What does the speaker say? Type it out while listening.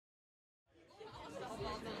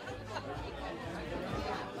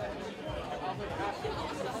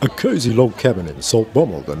A cosy log cabin in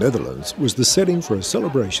Zaltbommel, the Netherlands, was the setting for a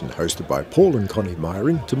celebration hosted by Paul and Conny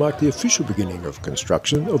Meijering to mark the official beginning of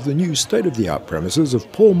construction of the new state-of-the-art premises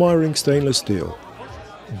of Paul Meijering Stainless Steel.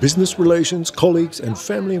 Business relations, colleagues and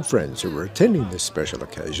family and friends who were attending this special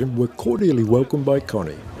occasion were cordially welcomed by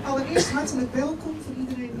Conny.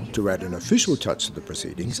 To add an official touch to the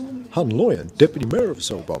proceedings, Han Loyen, Deputy Mayor of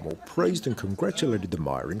Zaltbommel, praised and congratulated the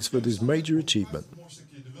Meijerings for this major achievement.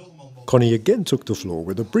 Conny again took the floor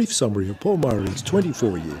with a brief summary of Paul Meijering's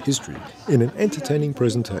 24-year history in an entertaining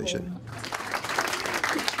presentation.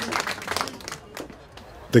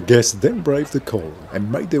 The guests then braved the cold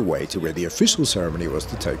and made their way to where the official ceremony was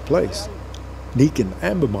to take place. Niek and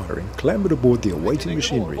Amber Meijering clambered aboard the awaiting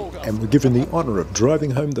machinery and were given the honour of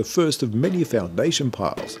driving home the first of many foundation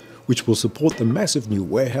piles, which will support the massive new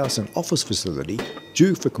warehouse and office facility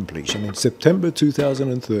due for completion in September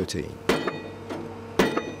 2013.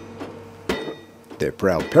 Their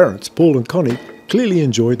proud parents, Paul and Conny, clearly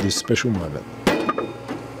enjoyed this special moment.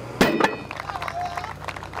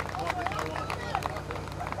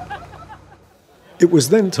 It was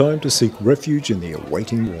then time to seek refuge in the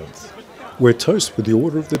awaiting warmth, where toasts were the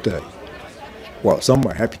order of the day. While some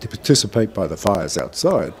were happy to participate by the fires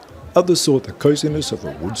outside, others sought the coziness of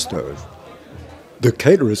a wood stove. The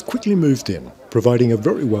caterers quickly moved in, providing a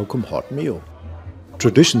very welcome hot meal.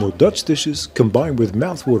 Traditional Dutch dishes, combined with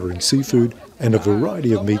mouth-watering seafood and a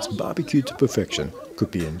variety of meats barbecued to perfection, could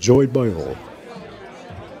be enjoyed by all.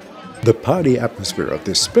 The party atmosphere of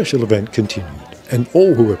this special event continued, and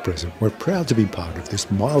all who were present were proud to be part of this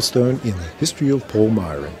milestone in the history of Paul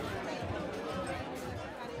Meijering.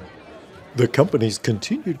 The company's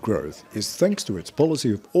continued growth is thanks to its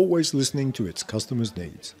policy of always listening to its customers'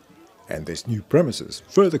 needs. And this new premises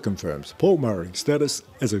further confirms Paul Meijering's status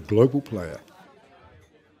as a global player.